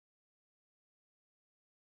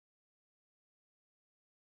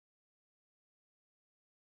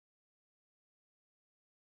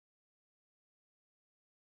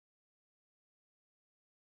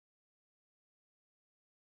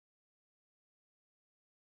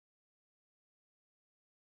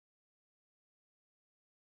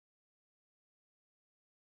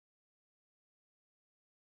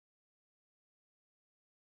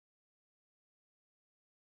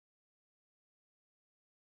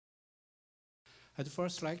I'd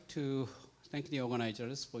first like to thank the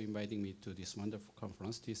organizers for inviting me to this wonderful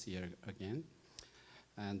conference this year again.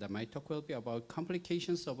 And my talk will be about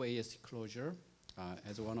complications of ASD closure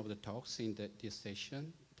as one of the talks in this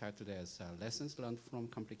session, titled as Lessons Learned from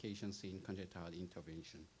Complications in Congenital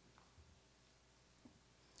Intervention.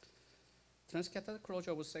 Transcatheter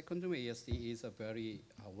closure of secondary ASD is a very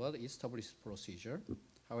well-established procedure.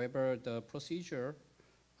 However, the procedure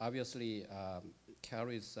obviously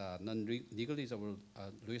carries non-negligible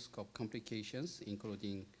risk of complications,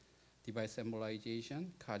 including device embolization,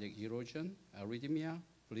 cardiac erosion, arrhythmia,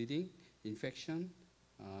 bleeding, infection,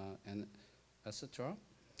 and etc.,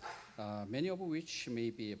 many of which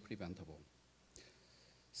may be preventable.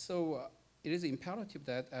 So it is imperative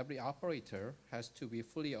that every operator has to be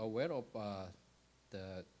fully aware of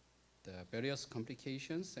the various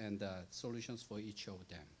complications and solutions for each of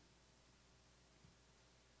them.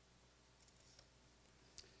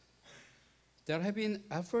 There have been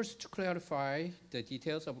efforts to clarify the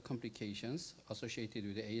details of complications associated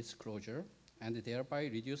with the ASD closure and thereby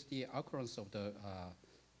reduce the occurrence of the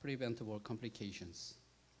preventable complications.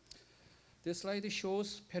 This slide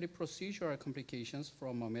shows peri-procedural complications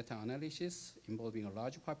from a meta-analysis involving a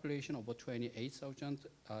large population of over 28,000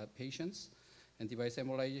 patients, and device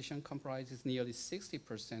embolization comprises nearly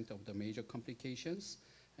 60% of the major complications,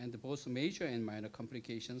 and both major and minor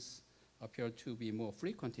complications appear to be more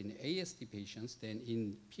frequent in ASD patients than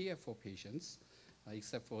in PFO patients,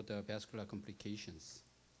 except for the vascular complications.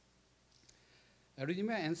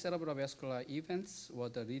 Arrhythmia and cerebrovascular events were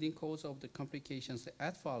the leading cause of the complications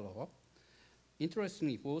at follow-up.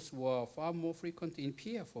 Interestingly, both were far more frequent in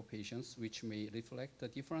PFO patients, which may reflect the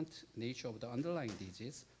different nature of the underlying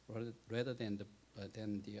disease rather than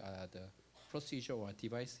the procedure or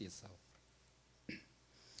device itself.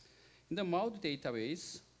 In the MAUD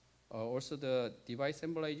database, also the device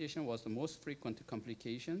embolization was the most frequent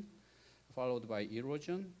complication, followed by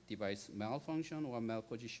erosion, device malfunction or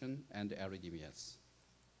malposition, and arrhythmias.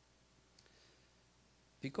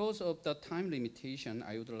 Because of the time limitation,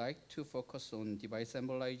 I would like to focus on device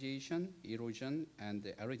embolization, erosion, and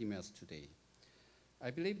arrhythmias today.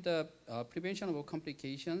 I believe the prevention of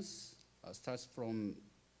complications starts from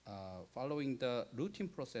following the routine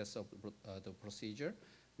process of the procedure,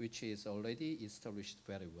 which is already established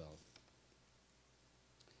very well.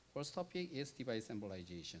 First topic is device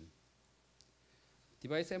embolization.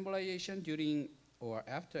 Device embolization during or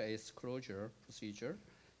after ASD closure procedure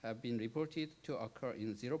have been reported to occur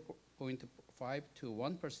in 0.5 to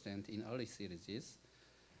 1% in early series.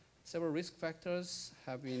 Several risk factors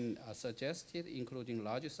have been suggested, including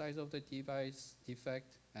larger size of the device,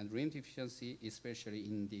 defect, and rim deficiency, especially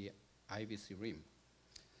in the IVC rim.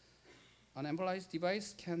 An embolized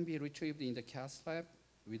device can be retrieved in the cath lab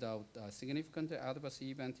without a significant adverse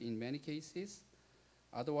event in many cases.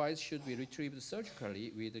 Otherwise, should be retrieved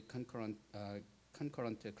surgically with concurrent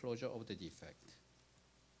closure of the defect.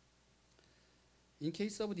 In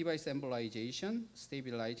case of device embolization,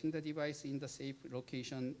 stabilizing the device in the safe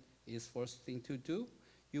location is first thing to do.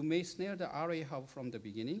 You may snare the RA hub from the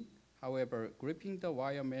beginning. However, gripping the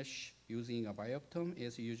wire mesh using a bioptom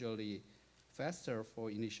is usually faster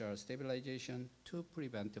for initial stabilization to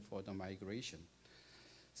prevent further migration.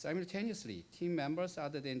 Simultaneously, team members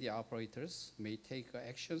other than the operators may take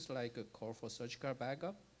actions like a call for surgical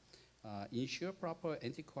backup, ensure proper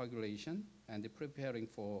anticoagulation, and preparing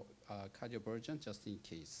for cardioversion just in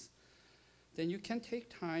case. Then you can take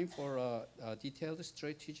time for a detailed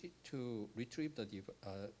strategy to retrieve the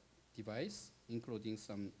device, including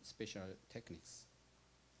some special techniques.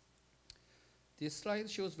 This slide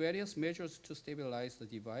shows various measures to stabilize the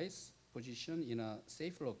device position in a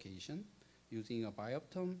safe location using a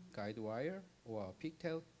bioptom, guide wire, or a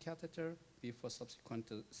pigtail catheter before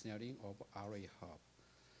subsequent snaring of RA hub.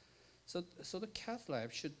 So the cath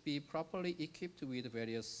lab should be properly equipped with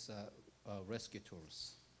various rescue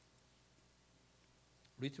tools.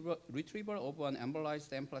 Retrieval of an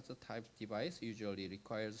embolized implanted type device usually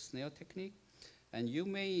requires snare technique, and you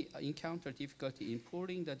may encounter difficulty in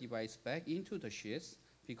pulling the device back into the sheath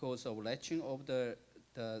because of latching of the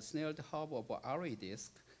snared hub of RA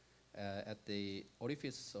disc at the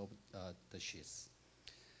orifice of the sheath.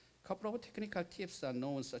 A couple of technical tips are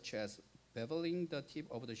known, such as beveling the tip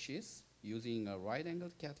of the sheath, using a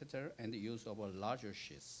right-angled catheter, and the use of a larger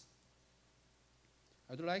sheath.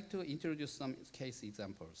 I'd like to introduce some case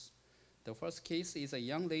examples. The first case is a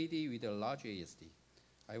young lady with a large ASD.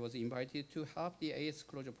 I was invited to help the ASD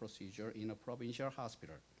closure procedure in a provincial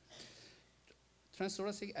hospital.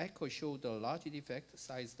 Transthoracic echo showed a large defect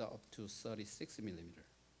sized up to 36 millimeter.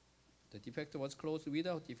 The defect was closed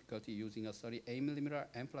without difficulty using a 38 millimeter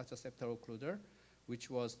implant septal occluder which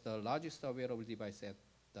was the largest available device at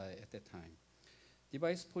that time.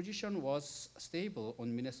 Device position was stable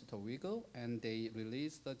on Minnesota wiggle, and they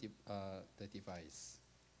released the device.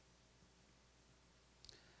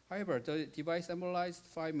 However, the device embolized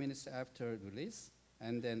 5 minutes after release,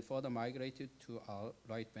 and then further migrated to our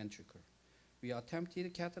right ventricle. We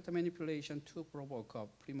attempted catheter manipulation to provoke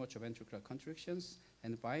premature ventricular contractions,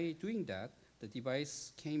 and by doing that, the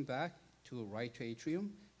device came back to right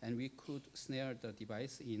atrium, and we could snare the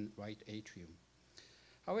device in right atrium.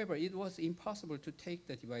 However, it was impossible to take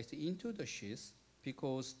the device into the sheath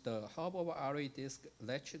because the hub of RA disc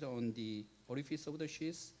latched on the orifice of the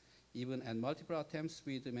sheath, even at multiple attempts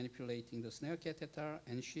with manipulating the snare catheter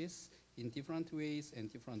and sheath in different ways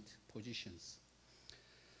and different positions.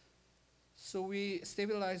 So we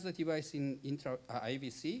stabilized the device in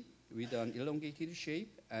IVC with an elongated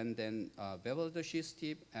shape, and then beveled the sheath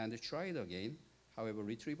tip and tried again. However,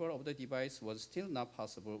 retrieval of the device was still not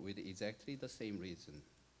possible with exactly the same reason.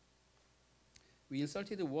 We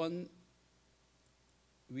inserted one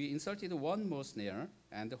more snare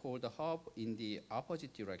and hold the hub in the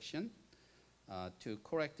opposite direction to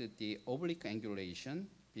correct the oblique angulation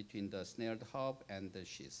between the snared hub and the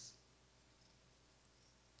sheath.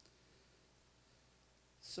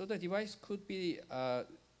 So the device could be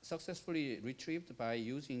successfully retrieved by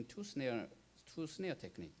using two snare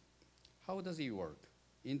technique. How does it work?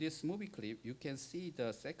 In this movie clip, you can see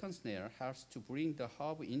the second snare helps to bring the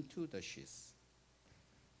hub into the sheath.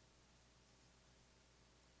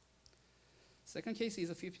 Second case is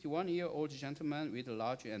a 51-year-old gentleman with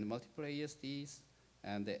large and multiple ASDs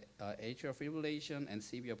and atrial fibrillation and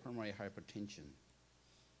severe pulmonary hypertension.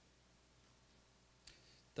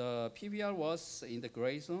 The PVR was in the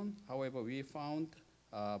gray zone. However, we found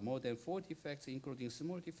more than 4 defects, including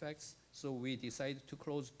small defects, so we decided to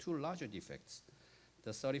close 2 larger defects.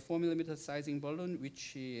 The 34mm sizing balloon,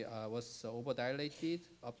 which was overdilated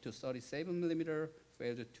up to 37mm,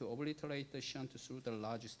 failed to obliterate the shunt through the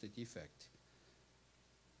largest defect.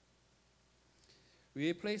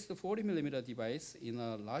 We placed the 40mm device in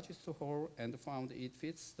the largest hole and found it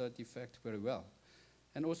fits the defect very well.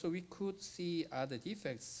 And also we could see other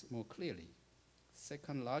defects more clearly.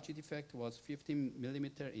 Second large defect was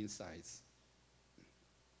 15mm in size.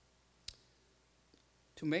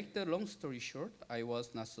 To make the long story short, I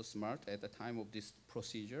was not so smart at the time of this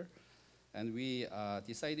procedure, and we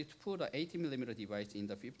decided to put an 80mm device in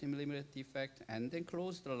the 15mm defect and then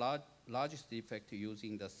close the largest defect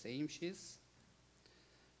using the same sheath.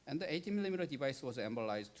 And the 80mm device was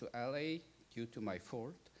embolized to LA due to my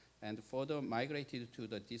fault and further migrated to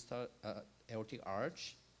the distal aortic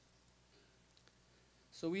arch.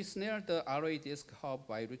 So we snared the RA disc hub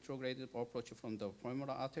by retrograded approach from the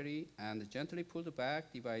femoral artery and gently pulled the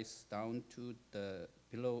back device down to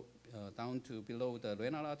below the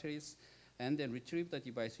renal arteries, and then retrieved the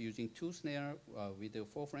device using 2 snares with the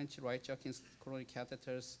 4 French right Jacquin coronary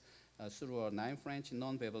catheters through a 9 French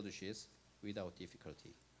non-beveled sheath without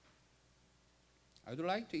difficulty. I would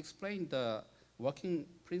like to explain the working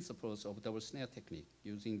principles of double snare technique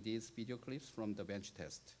using these video clips from the bench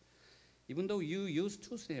test. Even though you use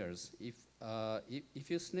 2 snares, if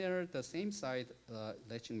you snare the same side,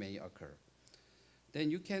 latching may occur.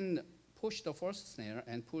 Then you can push the first snare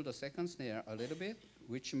and pull the second snare a little bit,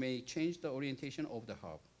 which may change the orientation of the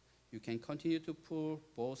hub. You can continue to pull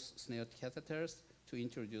both snare catheters to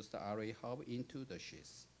introduce the RA hub into the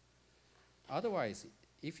sheath. Otherwise,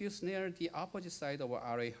 if you snare the opposite side of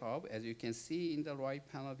RA hub, as you can see in the right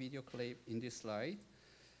panel video clip in this slide,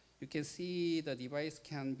 you can see the device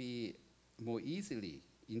can be more easily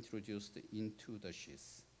introduced into the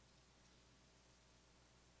sheath.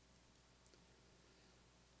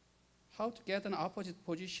 How to get an opposite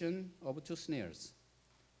position of 2 snares?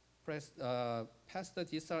 Pass the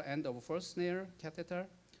distal end of first snare catheter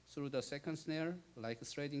through the second snare, like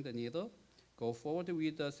threading the needle. Go forward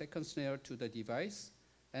with the second snare to the device,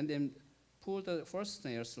 and then pull the first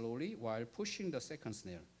snare slowly while pushing the second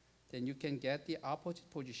snare. Then you can get the opposite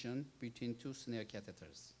position between 2 snare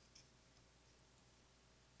catheters.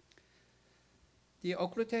 The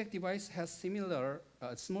Occlutech device has similar,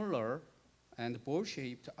 smaller and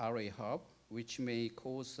ball-shaped RA hub, which may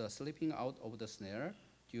cause slipping out of the snare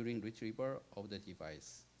during retrieval of the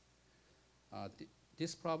device.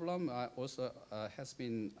 This problem also has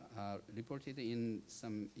been reported in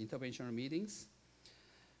some interventional meetings.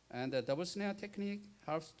 And the double snare technique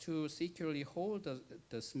helps to securely hold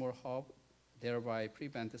the small hub, thereby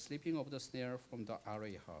prevent the slipping of the snare from the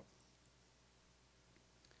RA hub.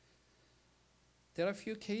 There are a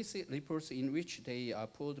few case reports in which they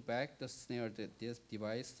pulled back the snare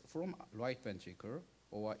device from right ventricle,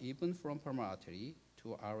 or even from pulmonary artery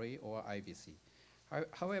to RA or IVC.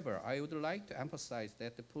 However, I would like to emphasize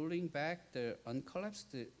that pulling back the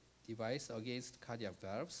uncollapsed device against cardiac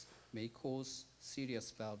valves may cause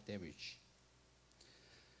serious valve damage.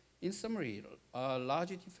 In summary, a large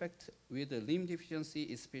defect with limb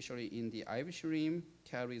deficiency, especially in the IVC limb,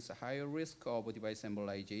 carries a higher risk of device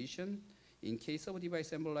embolization. In case of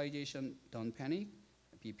device embolization, don't panic,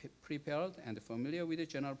 be prepared and familiar with the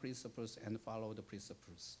general principles and follow the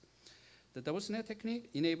principles. The double snare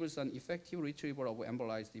technique enables an effective retrieval of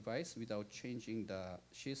embolized device without changing the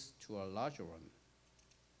sheath to a larger one.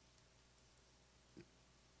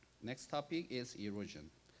 Next topic is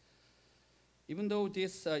erosion. Even though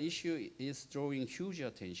this issue is drawing huge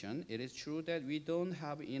attention, it is true that we don't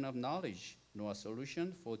have enough knowledge nor a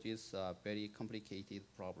solution for this very complicated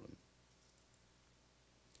problem.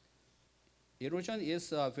 Erosion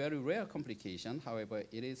is a very rare complication. However,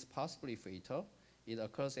 it is possibly fatal. It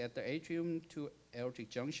occurs at the atrium to aortic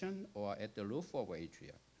junction or at the roof of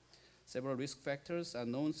atria. Several risk factors are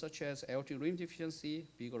known, such as aortic rim deficiency,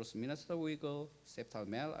 vigorous meniscal wiggle, septal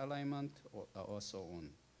malalignment, or so on.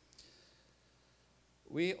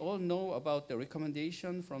 We all know about the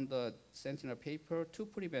recommendation from the Sentinel paper to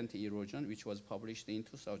prevent erosion, which was published in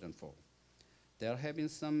 2004. There have been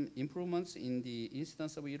some improvements in the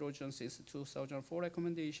incidence of erosion since 2004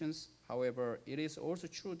 recommendations. However, it is also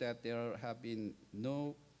true that there have been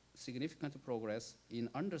no significant progress in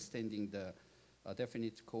understanding the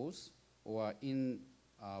definite cause or in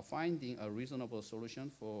finding a reasonable solution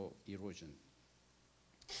for erosion.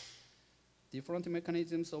 Different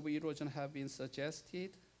mechanisms of erosion have been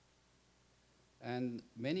suggested, and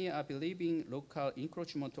many are believing local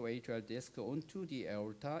encroachment of atrial disc onto the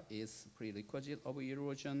aorta is prerequisite of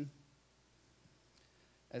erosion.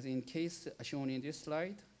 As in case shown in this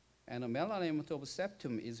slide, and a malalignment of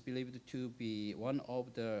septum is believed to be one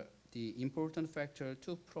of the important factors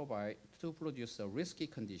to produce a risky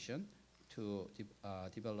condition to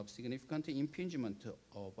develop significant impingement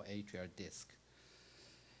of atrial disc.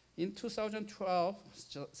 In 2012,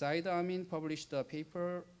 Zaida Amin published a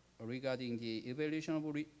paper regarding the evaluation of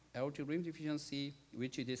aortic rim deficiency,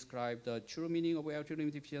 which described the true meaning of aortic rim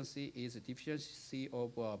deficiency is a deficiency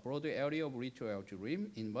of a broader area of retrieval aortic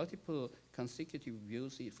rim in multiple consecutive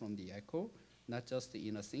views from the echo, not just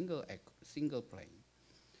in a single plane.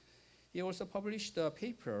 He also published a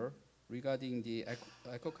paper regarding the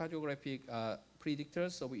echocardiographic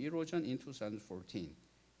predictors of erosion in 2014.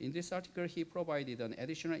 In this article, he provided an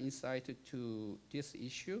additional insight to this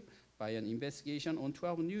issue by an investigation on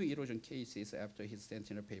 12 new erosion cases after his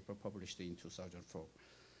Sentinel paper published in 2004.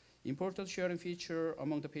 Important sharing features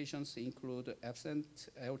among the patients include absent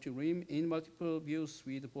aortic rim in multiple views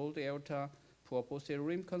with bold aorta, poor posterior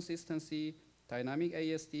rim consistency, dynamic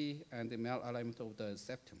ASD, and the malalignment of the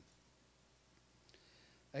septum.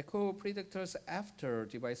 Echo predictors after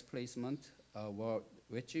device placement were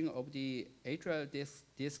wedging of the atrial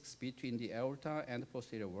discs between the aorta and the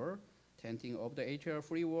posterior wall, tenting of the atrial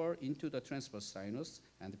free wall into the transverse sinus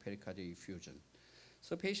and pericardial effusion.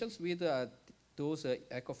 So patients with those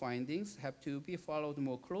echo findings have to be followed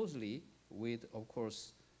more closely with, of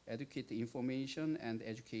course, adequate information and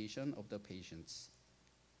education of the patients.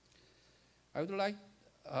 I would like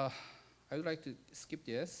to skip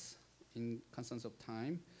this in concerns of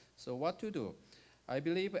time. So what to do? I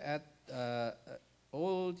believe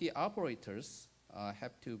all the operators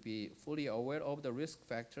have to be fully aware of the risk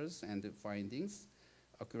factors and the findings.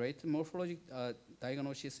 Accurate morphologic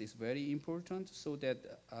diagnosis is very important so that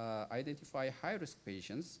identify high-risk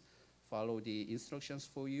patients, follow the instructions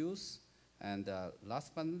for use, and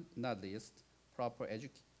last but not least,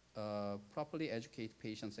 properly educate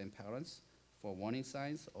patients and parents for warning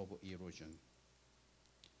signs of erosion.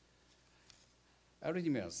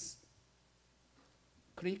 Arrhythmias.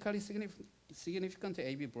 Clinically significant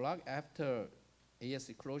AV block after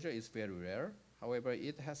ASD closure is very rare. However,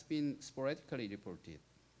 it has been sporadically reported.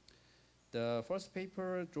 The first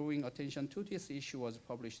paper drawing attention to this issue was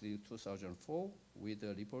published in 2004 with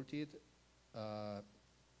reported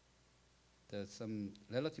some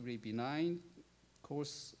relatively benign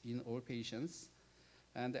course in all patients.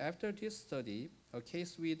 And after this study, a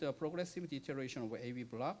case with a progressive deterioration of AV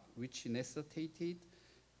block, which necessitated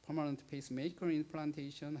permanent pacemaker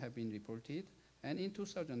implantation, have been reported. And in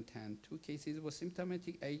 2010, 2 cases of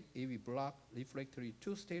symptomatic AV block refractory to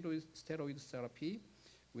steroid therapy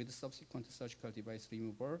with subsequent surgical device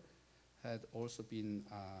removal had also been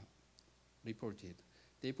reported.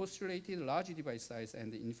 They postulated large device size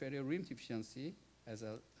and inferior rim deficiency as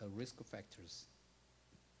a risk factors.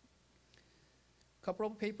 Couple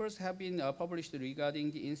of papers have been published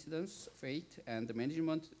regarding the incidence, fate, and the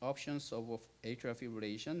management options of atrial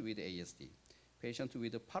fibrillation with ASD. Patients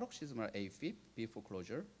with paroxysmal AFib before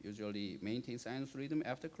closure usually maintain sinus rhythm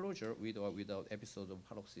after closure with or without episode of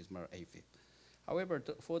paroxysmal AFib. However,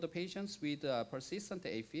 for the patients with persistent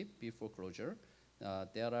AFib before closure,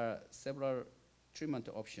 there are several treatment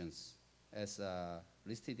options as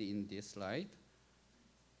listed in this slide.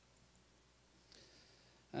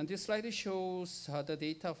 And this slide shows the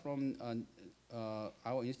data from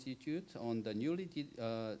our institute on the newly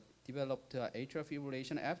developed atrial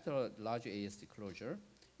fibrillation after large ASD closure.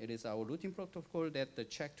 It is our routine protocol that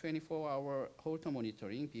check 24-hour Holter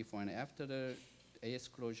monitoring before and after the AS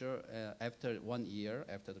closure, after 1 year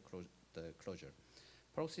after the closure.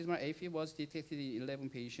 Paroxysmal AFib was detected in 11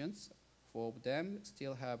 patients. 4 of them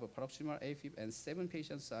still have a paroxysmal AFib, and 7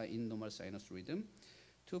 patients are in normal sinus rhythm.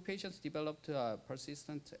 2 patients developed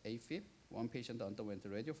persistent AFib. 1 patient underwent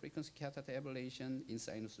radiofrequency catheter ablation in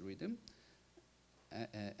sinus rhythm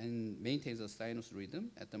and maintains a sinus rhythm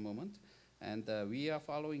at the moment. And we are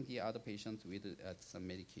following the other patients with some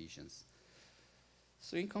medications.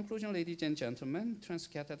 So in conclusion, ladies and gentlemen,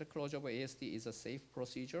 transcatheter closure of ASD is a safe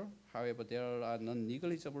procedure. However, there are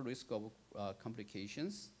non-negligible risk of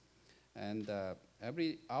complications. And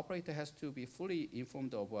every operator has to be fully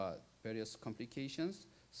informed of various complications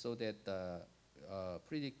so that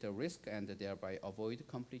predict the risk and thereby avoid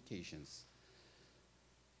complications.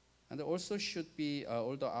 And also should be,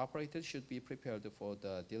 all the operators should be prepared for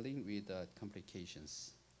the dealing with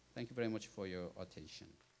complications. Thank you very much for your attention.